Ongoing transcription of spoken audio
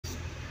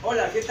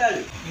Hola, ¿qué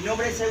tal? Mi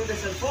nombre es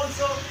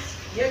Alfonso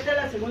y esta es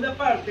la segunda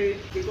parte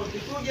que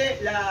constituye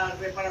la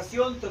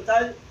reparación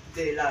total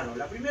del aro.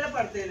 La primera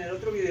parte en el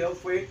otro video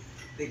fue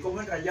de cómo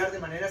enrayar de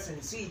manera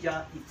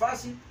sencilla y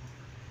fácil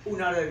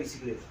un aro de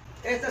bicicleta.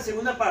 Esta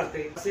segunda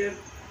parte va a ser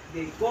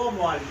de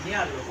cómo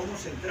alinearlo, cómo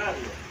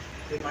centrarlo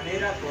de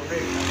manera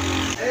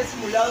correcta. He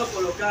simulado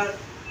colocar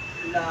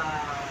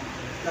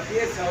la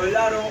pieza o el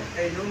aro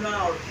en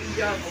una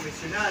horquilla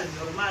convencional,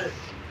 normal,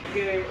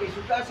 que en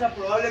su casa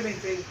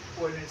probablemente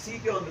o en el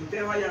sitio donde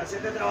ustedes vayan a hacer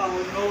este trabajo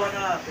no van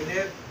a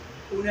tener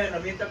una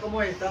herramienta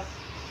como esta,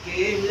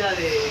 que es esta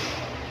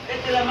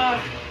es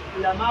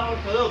la más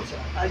ortodoxa.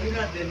 Hay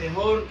una de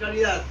mejor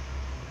calidad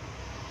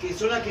que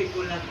son las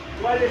con las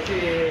cuales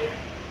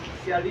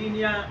se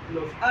alinean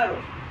los aros,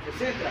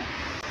 se centran,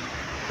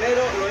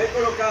 pero lo he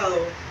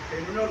colocado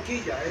en una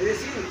horquilla, es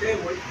decir,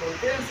 ustedes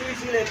voltean su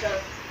bicicleta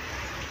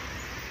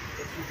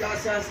en sus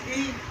casas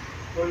y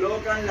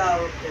colocan el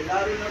aro en la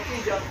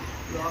horquilla,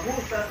 lo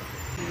ajustan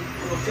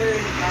y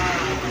proceden a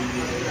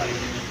arreglarlo.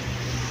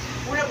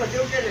 Una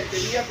cuestión que les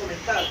quería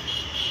comentar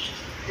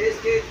es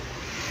que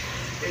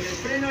en el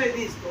freno de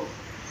disco,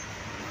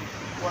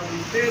 cuando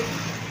usted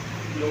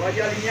lo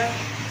vaya a alinear,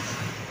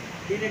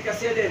 tiene que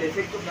hacer el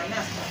efecto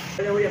canasta.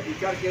 Yo les voy a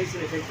explicar qué es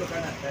el efecto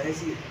canasta, es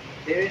decir,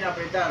 deben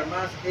apretar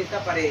más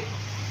esta pared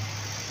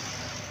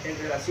en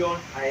relación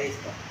a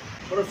esta.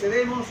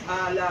 Procedemos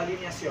a la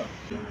alineación.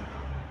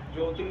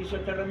 Yo utilizo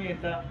esta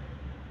herramienta,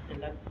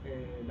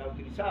 la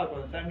utilizaba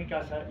cuando estaba en mi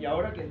casa y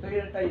ahora que estoy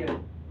en el taller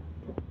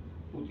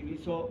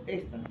utilizo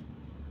esta,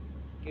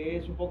 que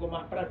es un poco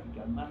más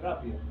práctica, más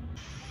rápida.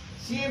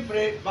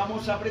 Siempre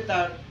vamos a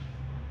apretar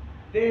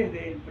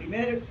desde el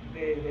primer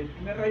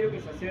rayo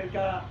que se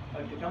acerca,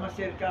 al que está más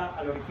cerca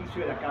al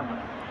orificio de la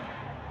cámara.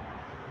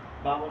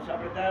 Vamos a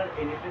apretar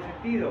en este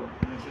sentido,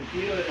 en el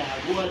sentido de las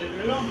agujas del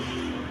reloj.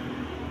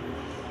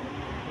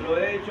 Lo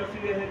he hecho así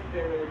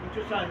desde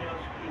muchos años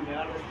y me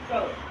da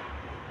resultados.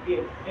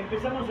 Bien,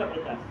 empezamos a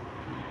apretar.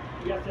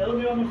 ¿Y hacia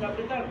dónde vamos a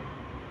apretar?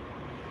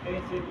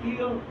 En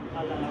sentido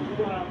a las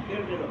agujas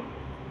del reloj.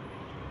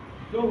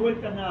 2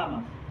 vueltas nada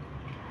más.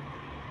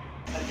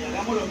 Para que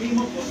hagamos lo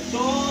mismo con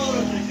todos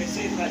los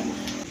 36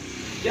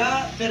 rayos.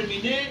 Ya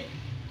terminé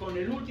con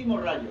el último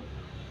rayo,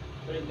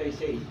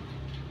 36.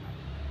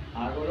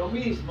 Hago lo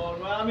mismo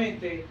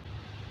nuevamente,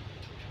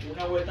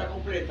 una vuelta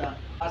completa.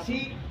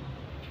 Así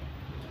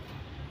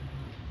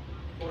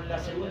con la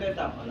segunda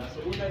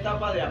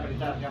etapa de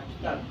apretar, de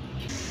ajustar.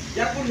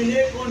 Ya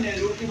culminé con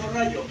el último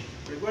rayo.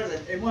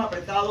 Recuerden, hemos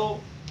apretado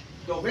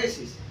 2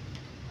 veces,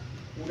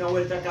 una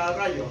vuelta a cada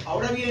rayo.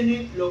 Ahora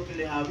viene lo que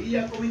les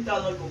había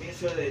comentado al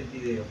comienzo del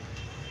video.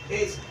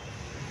 Es,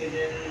 en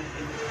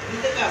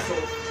este caso,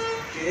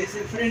 que es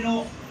el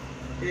freno,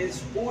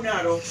 es un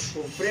aro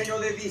con freno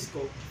de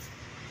disco.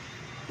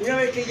 Una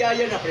vez que ya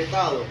hayan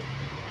apretado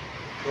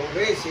 2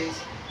 veces,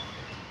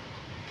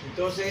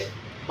 entonces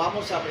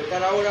vamos a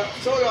apretar ahora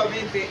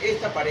solamente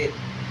esta pared,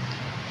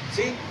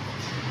 ¿sí?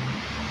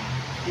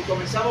 Y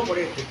comenzamos por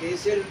este, que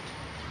es el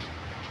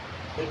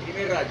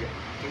primer rayo,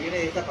 que viene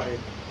de esta pared.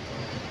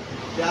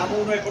 Le damos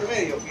uno de por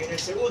medio, viene el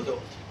segundo.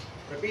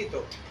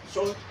 Repito,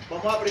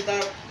 vamos a apretar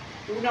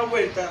una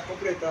vuelta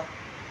completa,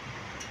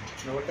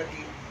 una vuelta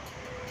aquí,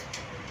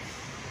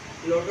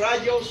 los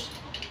rayos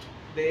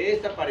de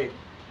esta pared,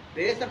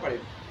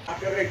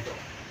 hacia recto.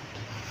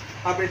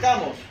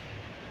 Apretamos.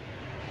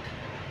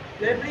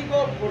 Les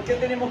explico por qué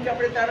tenemos que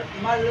apretar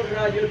más los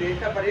rayos de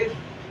esta pared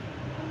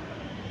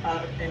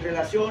en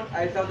relación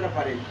a esta otra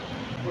pared.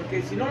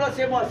 Porque si no lo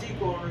hacemos así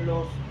con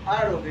los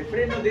aros de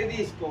freno de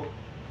disco,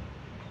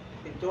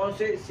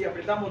 entonces si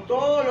apretamos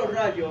todos los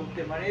rayos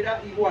de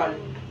manera igual,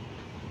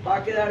 va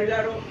a quedar el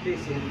aro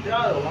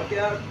descentrado, va a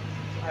quedar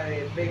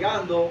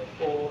pegando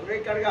o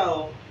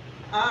recargado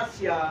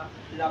hacia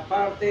la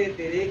parte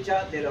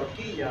derecha de la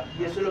horquilla,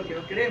 y eso es lo que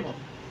no queremos.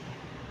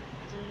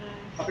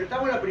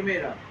 Apretamos la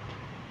primera,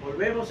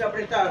 volvemos a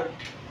apretar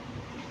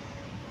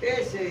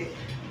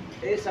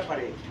esa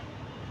pared,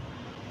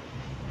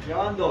 ya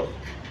van 2.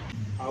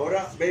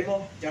 Ahora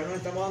vemos, ya nos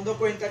estamos dando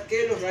cuenta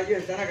que los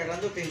rayos están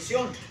agarrando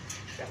tensión,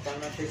 ya están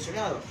más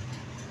tensionados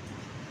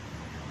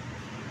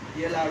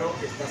y el aro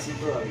está así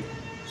todavía.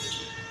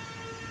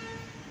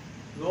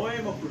 No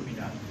hemos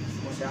culminado,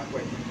 como se dan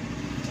cuenta.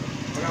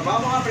 Ahora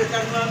vamos a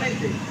apretar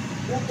nuevamente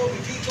un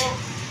poquitico,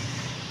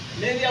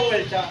 media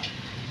vuelta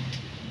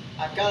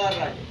a cada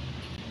rayo,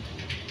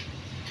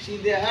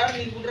 sin dejar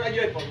ningún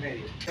rayo de por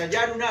medio.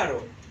 Tallar un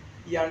aro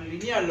y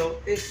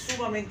alinearlo es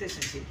sumamente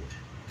sencillo.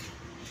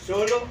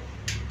 Solo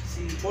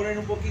si ponen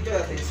un poquito de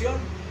atención,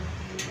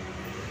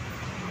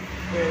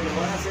 pues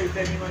lo van a hacer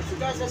ustedes mismos en su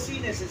casa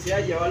sin necesidad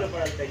de llevarlo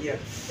para el taller.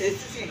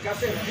 Esto sí, en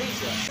caso de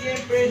emergencia.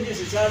 Siempre es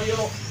necesario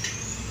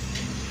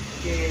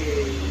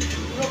que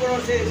uno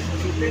conoce,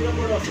 si usted no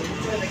conoce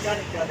mucho de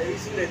mecánica de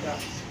bicicleta,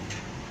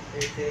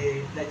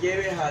 la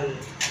lleves a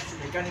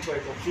su mecánico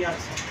de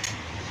confianza.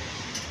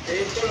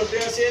 Esto lo estoy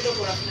haciendo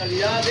con la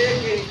finalidad de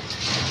que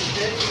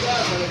ustedes en su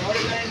casa, a lo mejor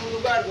están en un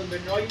lugar donde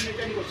no hay un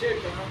mecánico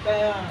cerca, no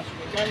está su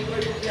mecánico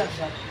de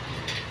confianza,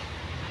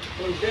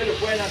 pues ustedes lo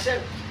pueden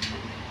hacer.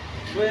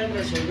 pueden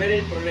resolver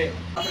el problema.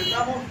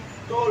 Apretamos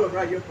todos los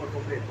rayos por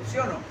completo, ¿sí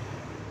o no?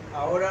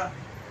 Ahora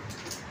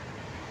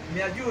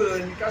me ayudo,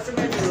 en mi caso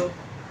me ayudo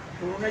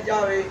con una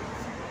llave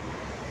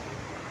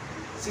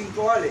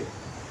 5 vale.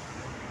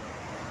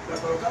 La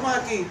colocamos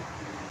aquí,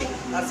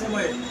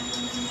 hacemos esto.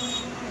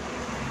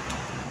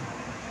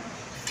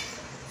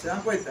 ¿Se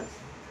dan cuenta?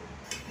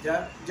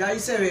 Ya ahí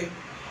se ve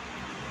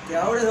que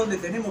ahora es donde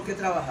tenemos que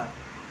trabajar.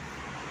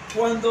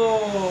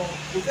 Cuando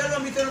ustedes lo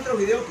han visto en otros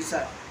videos,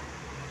 quizás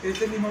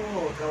este mismo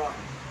trabajo.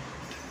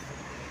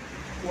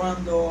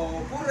 Cuando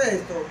ocurre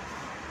esto,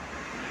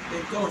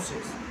 entonces,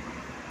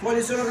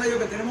 ¿cuáles son los rayos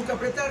que tenemos que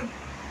apretar?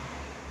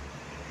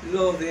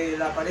 Los de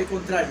la pared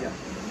contraria.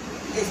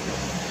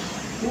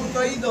 Esto, justo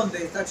ahí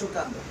donde está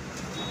chocando.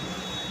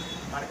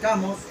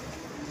 Marcamos,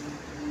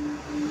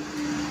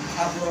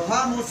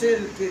 aflojamos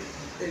el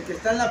que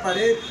está en la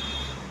pared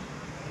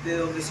de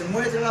donde se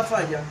muestra la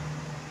falla,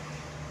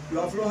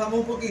 lo aflojamos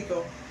un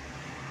poquito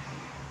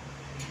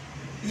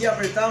y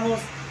apretamos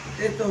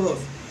estos dos.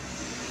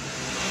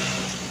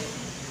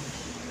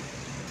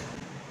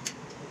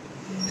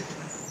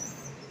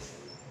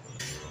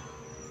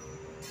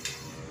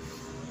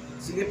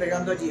 Sigue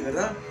pegando allí,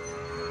 ¿verdad?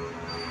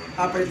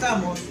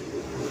 Apretamos,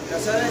 ya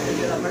saben,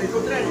 el de la pared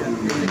contraria,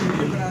 este que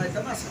viene para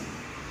esta masa.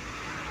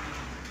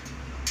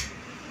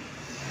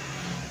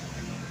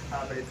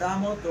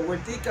 Apretamos dos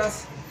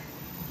vuelticas,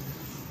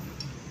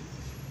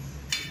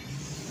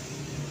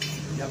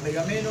 ya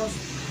pega menos,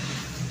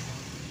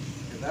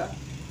 ¿verdad?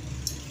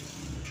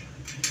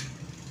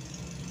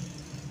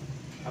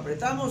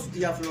 Apretamos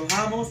y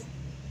aflojamos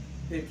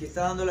el que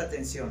está dando la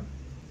tensión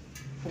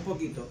un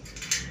poquito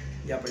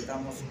y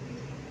apretamos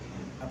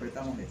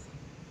esto.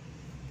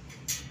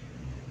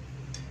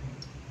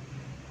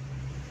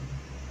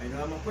 Ahí nos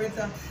damos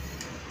cuenta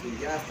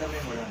que ya está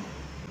mejorando.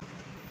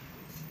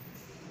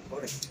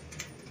 Por eso.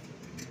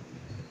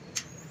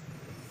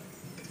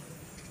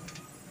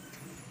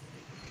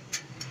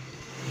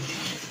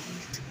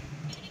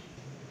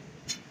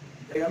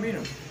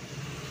 Pergamino.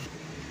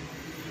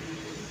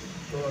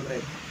 Todo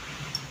recto.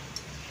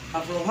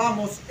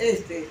 Aflojamos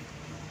el de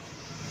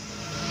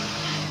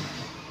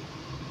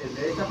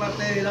esta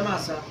parte de la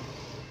masa,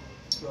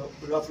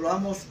 lo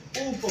aflojamos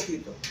un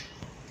poquito.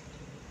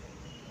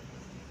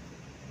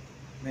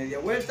 Media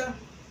vuelta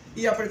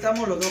y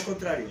apretamos los dos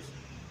contrarios.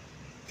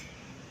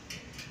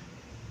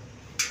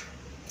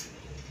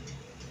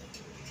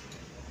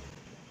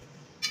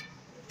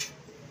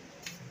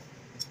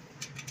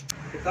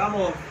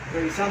 Estamos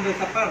revisando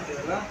esta parte,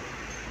 ¿verdad?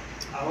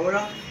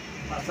 Ahora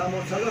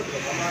pasamos al otro,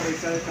 vamos a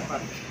revisar esta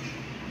parte.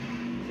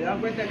 Se dan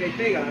cuenta que ahí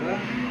pega, ¿verdad?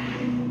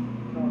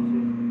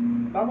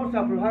 Entonces, vamos a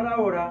aflojar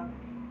ahora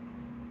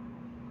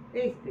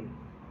el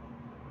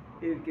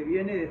que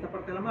viene de esta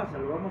parte de la masa,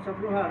 lo vamos a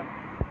aflojar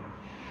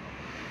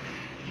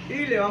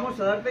y le vamos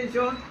a dar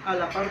tensión a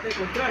la parte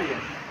contraria.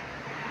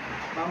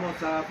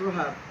 Vamos a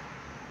aflojar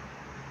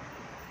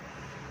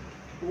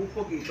un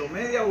poquito,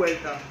 media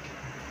vuelta,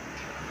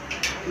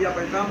 y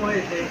apretamos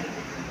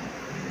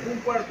un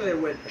cuarto de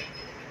vuelta.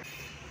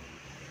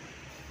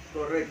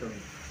 Correcto.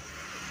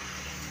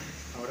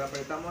 Ahora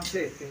apretamos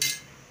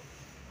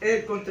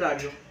el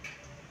contrario,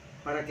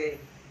 para que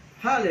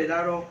jale el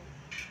aro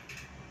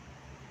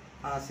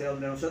hacia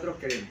donde nosotros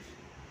queremos.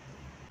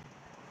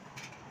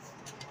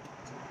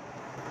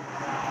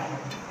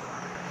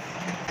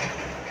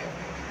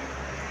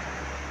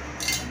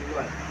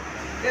 Igual.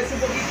 Es un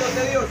poquito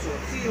tedioso,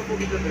 sí, un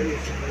poquito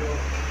tedioso, pero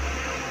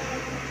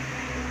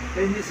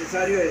es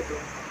necesario esto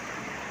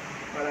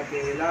para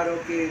que el aro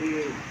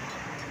quede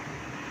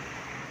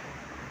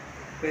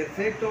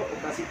perfecto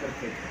o casi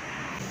perfecto.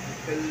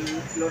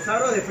 Los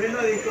aros de freno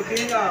de disco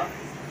tienen la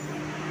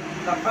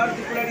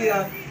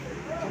particularidad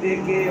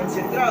de que el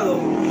centrado,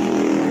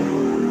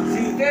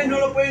 si ustedes no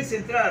lo pueden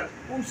centrar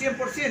un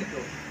 100%,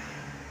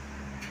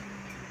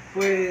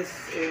 pues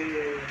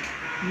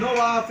no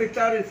va a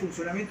afectar el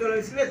funcionamiento de la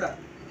bicicleta.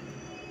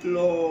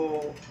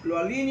 Lo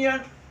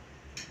alinean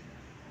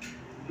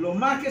lo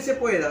más que se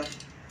pueda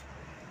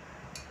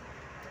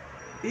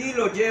y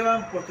lo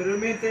llevan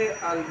posteriormente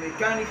al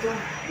mecánico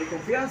de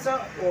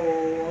confianza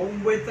o a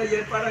un buen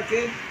taller para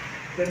que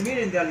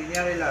terminen de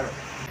alinear el aro.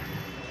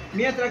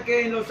 Mientras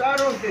que en los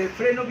aros de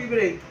freno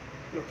B-brake,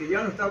 los que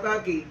ya no están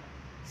aquí,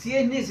 sí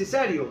es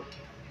necesario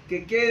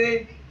que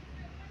quede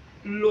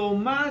lo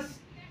más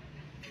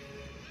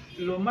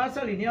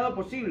alineado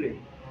posible.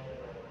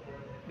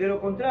 De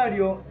lo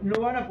contrario, no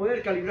van a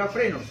poder calibrar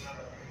frenos.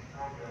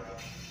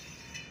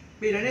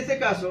 Mira, en este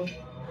caso,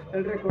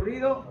 el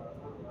recorrido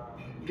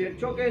del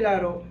choque del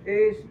aro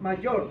es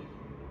mayor.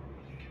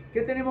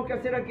 ¿Qué tenemos que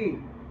hacer aquí?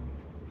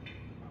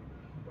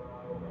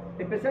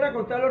 Empezar a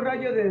contar los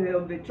rayos desde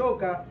donde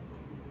choca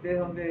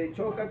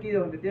aquí, de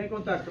donde tiene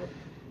contacto,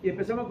 y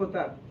empezamos a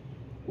contar.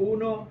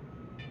 1,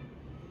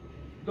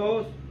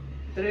 2,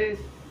 3,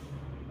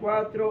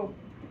 4,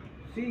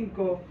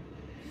 5,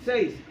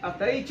 6.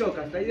 Hasta ahí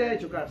choca, hasta ahí deja de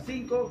chocar.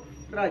 5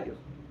 rayos.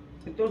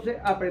 Entonces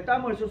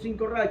apretamos esos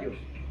 5 rayos.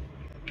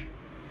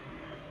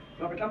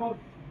 Lo apretamos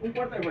un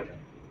cuarto de vuelta.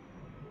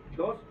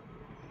 2,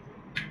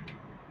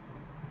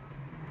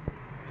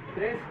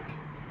 3,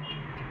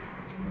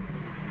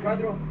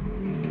 4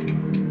 y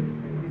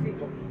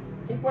 5.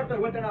 Un cuarto de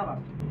vuelta nada más.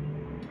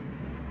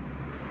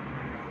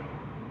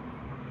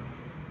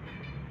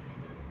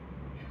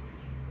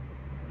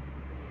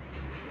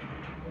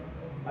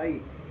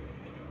 Ahí.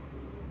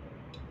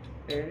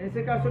 En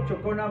ese caso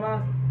chocó nada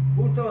más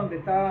justo donde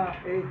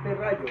está este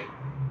rayo.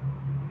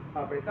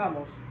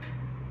 Apretamos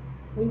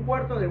un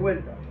cuarto de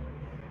vuelta.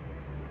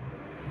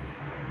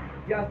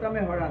 Ya está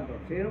mejorando.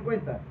 ¿Se dieron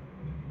cuenta?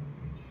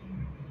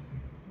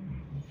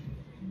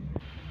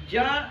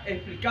 Ya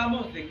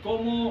explicamos de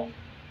cómo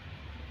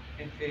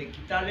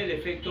quitarle el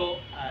efecto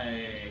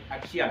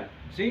axial,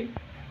 ¿sí?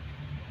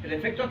 El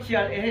efecto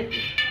axial es este.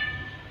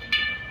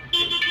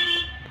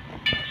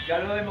 Ya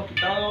lo hemos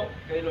quitado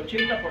el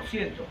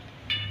 80%.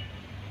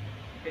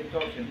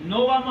 Entonces,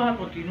 no vamos a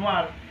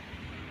continuar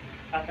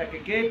hasta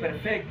que quede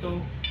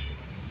perfecto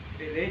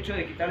el hecho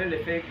de quitar el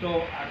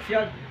efecto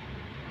axial.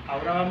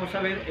 Ahora vamos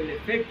a ver el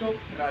efecto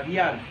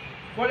radial.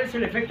 ¿Cuál es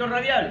el efecto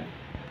radial?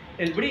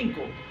 El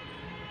brinco.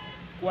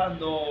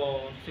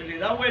 Cuando se le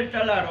da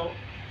vuelta al aro,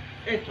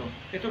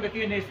 esto que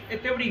tiene,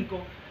 este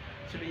brinco,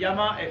 se le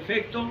llama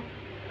efecto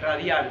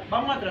radial.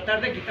 Vamos a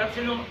tratar de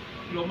quitárselo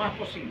lo más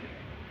posible.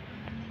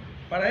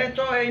 Para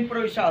esto he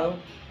improvisado,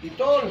 y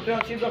todo lo estoy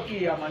haciendo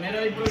aquí a manera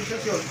de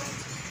improvisación,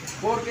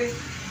 porque,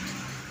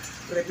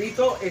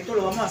 repito, esto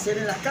lo vamos a hacer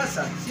en las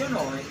casas, ¿sí o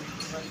no?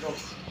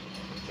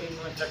 En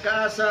nuestra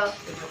casa,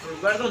 en nuestro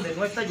lugar donde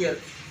no es taller.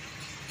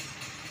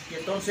 Y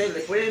entonces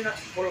le pueden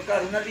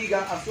colocar una liga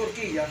a su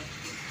horquilla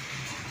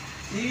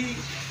y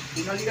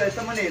una liga de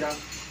esta manera,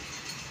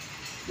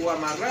 o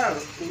amarrar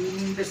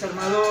un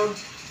desarmador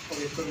o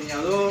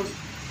destornillador,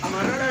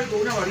 amarrar algo,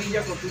 una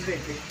varilla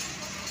contundente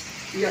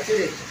y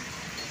hacer esto.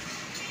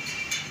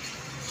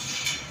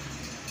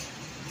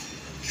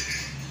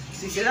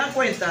 Si se dan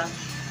cuenta,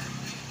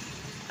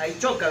 ahí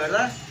choca,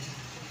 ¿verdad?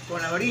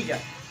 Con la varilla.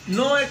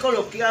 No he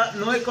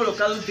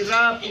colocado un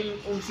tirap,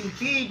 un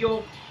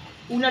cintillo,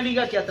 una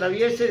liga que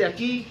atraviese de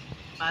aquí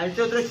a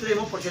este otro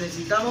extremo, porque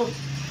necesitamos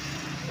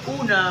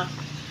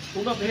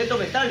un objeto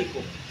metálico,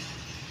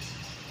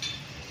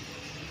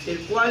 el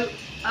cual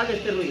haga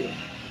este ruido.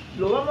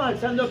 Lo vamos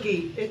alzando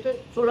aquí,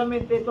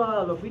 solamente esto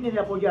a los fines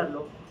de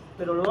apoyarlo,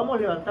 pero lo vamos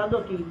levantando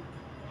aquí,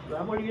 lo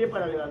damos libre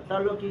para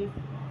levantarlo aquí,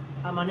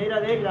 a manera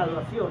de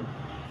graduación.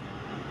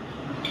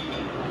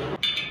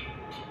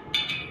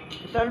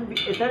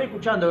 Están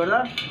escuchando,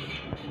 ¿verdad?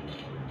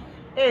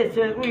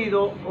 Ese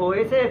ruido o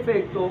ese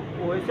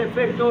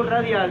efecto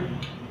radial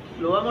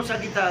lo vamos a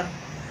quitar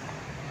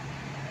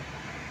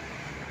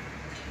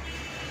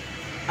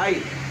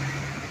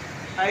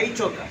ahí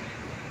choca,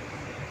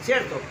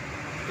 ¿cierto?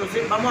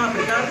 Entonces vamos a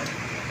apretar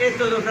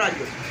estos dos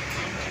rayos,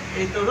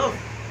 estos dos,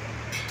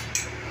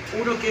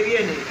 uno que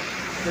viene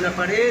de la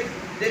pared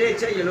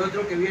derecha y el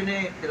otro que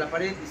viene de la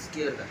pared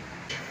izquierda.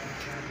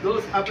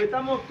 Los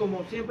apretamos,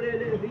 como siempre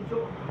les he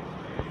dicho,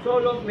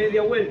 solo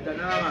media vuelta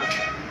nada más.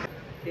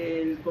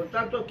 El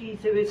contacto aquí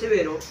se ve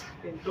severo,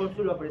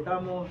 entonces lo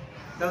apretamos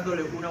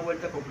dándole una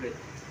vuelta completa.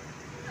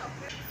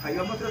 Ahí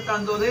vamos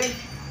tratando de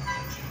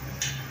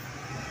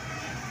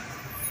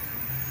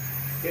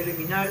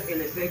eliminar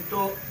el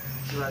efecto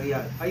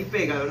radial. Ahí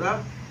pega,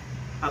 ¿verdad?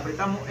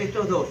 Apretamos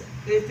estos dos,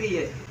 este y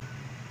este.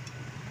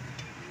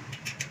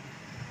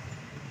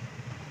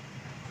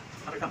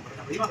 Apretamos,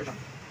 seguimos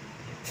apretando.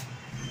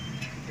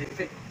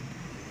 Perfecto.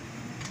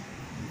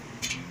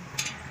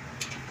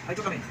 Ahí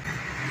toca menos.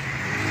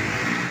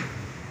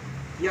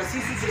 Y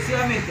así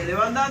sucesivamente le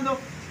van dando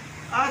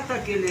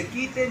hasta que le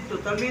quiten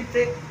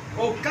totalmente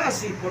o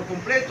casi por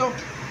completo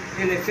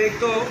el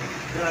efecto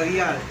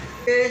radial.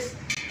 Es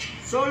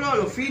solo a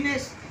los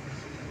fines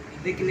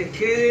de que les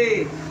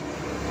quede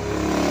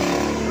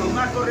lo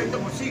más correcto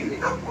posible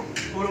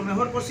o lo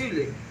mejor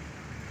posible.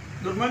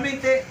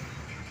 Normalmente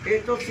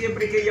esto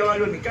siempre hay que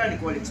llevarlo al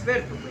mecánico, al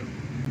experto, pues,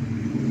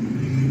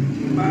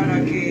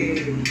 para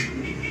que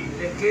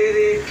les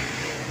quede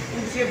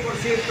un 100%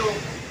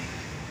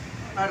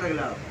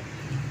 arreglado.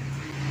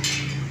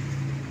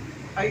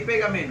 Ahí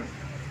pega menos.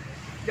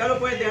 Ya lo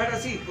pueden dejar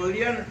así.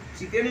 Podrían,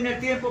 si tienen el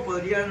tiempo,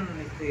 podrían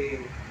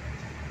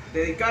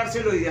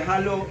dedicárselo y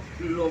dejarlo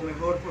lo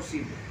mejor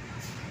posible.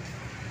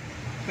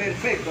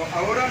 Perfecto.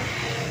 Ahora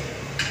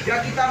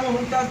ya quitamos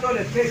un tanto el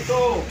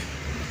efecto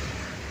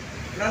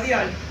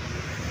radial.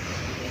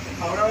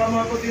 Ahora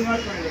vamos a continuar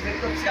con el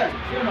efecto axial,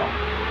 ¿sí o no?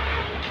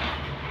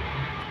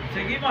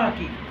 Seguimos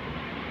aquí.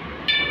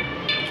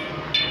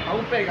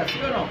 Aún pega, ¿sí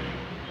o no?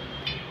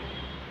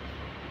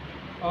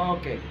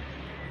 Ok.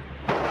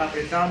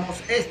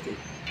 Apretamos este.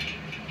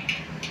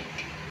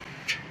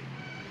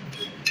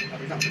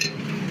 Apretamos.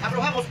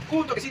 Aflojamos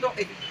un toquecito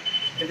este.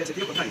 El del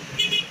sentido contrario.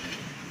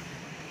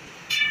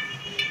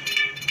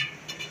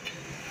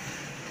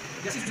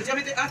 Y así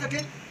sucesivamente hasta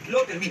que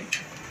lo termine.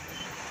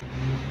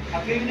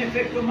 Aquí hay un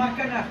efecto más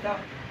canasta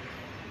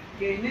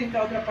que en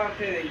esta otra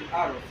parte del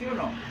aro, ¿sí o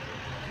no?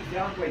 Si se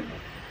dan cuenta.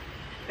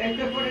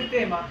 Esto es por el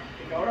tema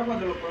de que ahora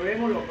cuando lo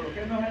probemos, lo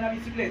coloquemos en la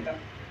bicicleta,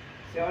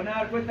 se van a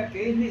dar cuenta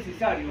que es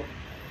necesario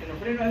en los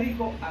frenos a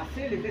disco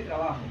hacer este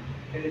trabajo.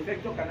 el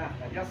efecto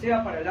canasta, ya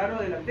sea para el aro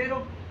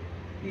delantero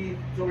y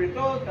sobre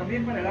todo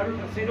también para el aro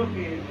trasero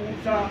que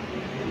usa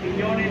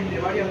piñones de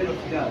varias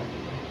velocidades.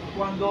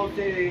 Cuando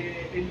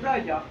se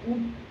enraya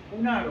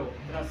un aro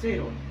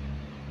trasero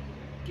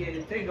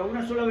que tenga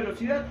una sola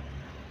velocidad,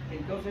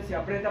 entonces se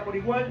aprieta por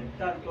igual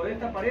tanto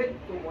esta pared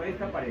como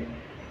esta pared.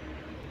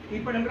 Y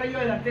para el rayo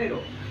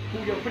delantero,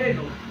 cuyos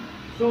frenos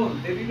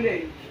son de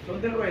vibrate,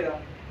 son de rueda,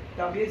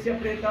 también se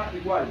aprieta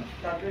igual,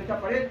 tanto esta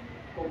pared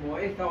como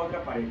esta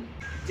otra pared.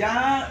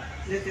 Ya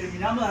le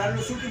terminamos de dar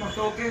los últimos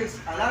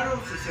toques al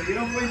aro. Si se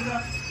dieron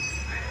cuenta,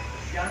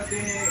 ya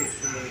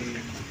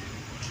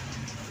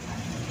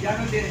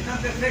no tiene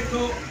tanto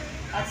efecto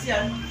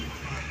axial.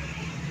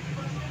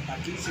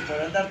 Aquí se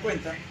podrán dar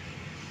cuenta,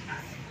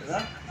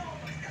 ¿verdad?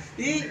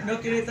 Y no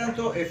tiene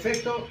tanto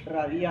efecto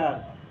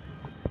radial.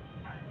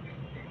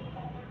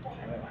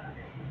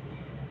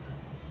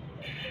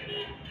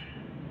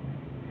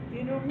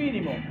 Tiene un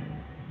mínimo,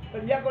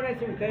 pero ya con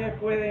eso ustedes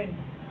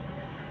pueden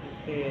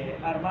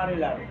armar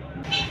el aro.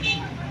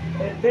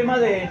 El tema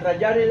de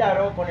enrayar el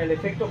aro con el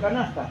efecto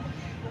canasta.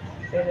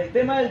 En el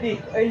tema del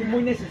disco es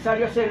muy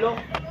necesario hacerlo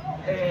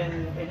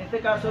en este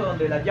caso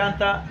donde la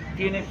llanta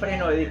tiene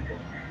freno de disco.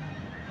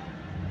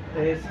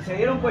 Si se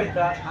dieron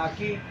cuenta,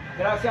 aquí,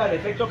 gracias al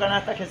efecto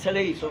canasta que se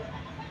le hizo,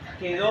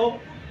 quedó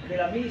de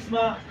la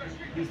misma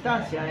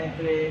distancia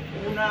entre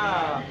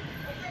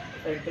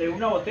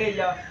una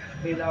botella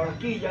de la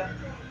horquilla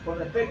con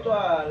respecto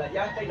a la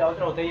llanta y la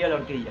otra botella de la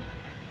horquilla.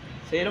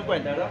 ¿Se dieron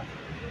cuenta, verdad?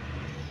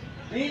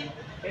 Y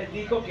el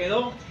disco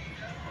quedó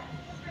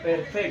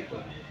perfecto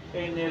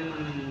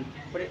en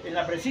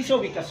la precisa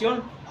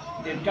ubicación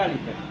del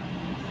caliper.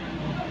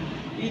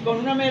 Y con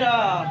una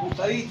mera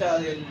ajustadita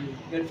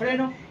del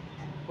freno,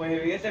 pues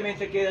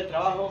evidentemente queda el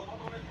trabajo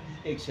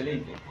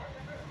excelente.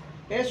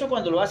 Eso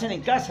cuando lo hacen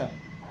en casa.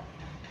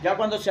 Ya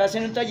cuando se hace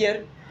en un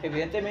taller,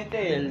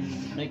 evidentemente el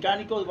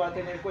mecánico va a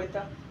tener en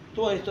cuenta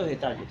todos estos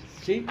detalles,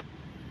 ¿sí?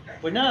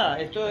 Pues nada,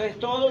 esto es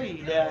todo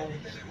y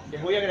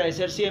les voy a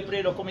agradecer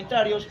siempre los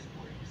comentarios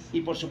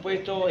y por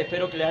supuesto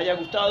espero que les haya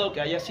gustado,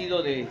 que haya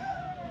sido de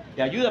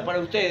ayuda para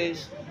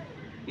ustedes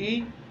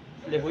y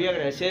les voy a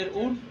agradecer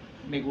un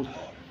me gusta.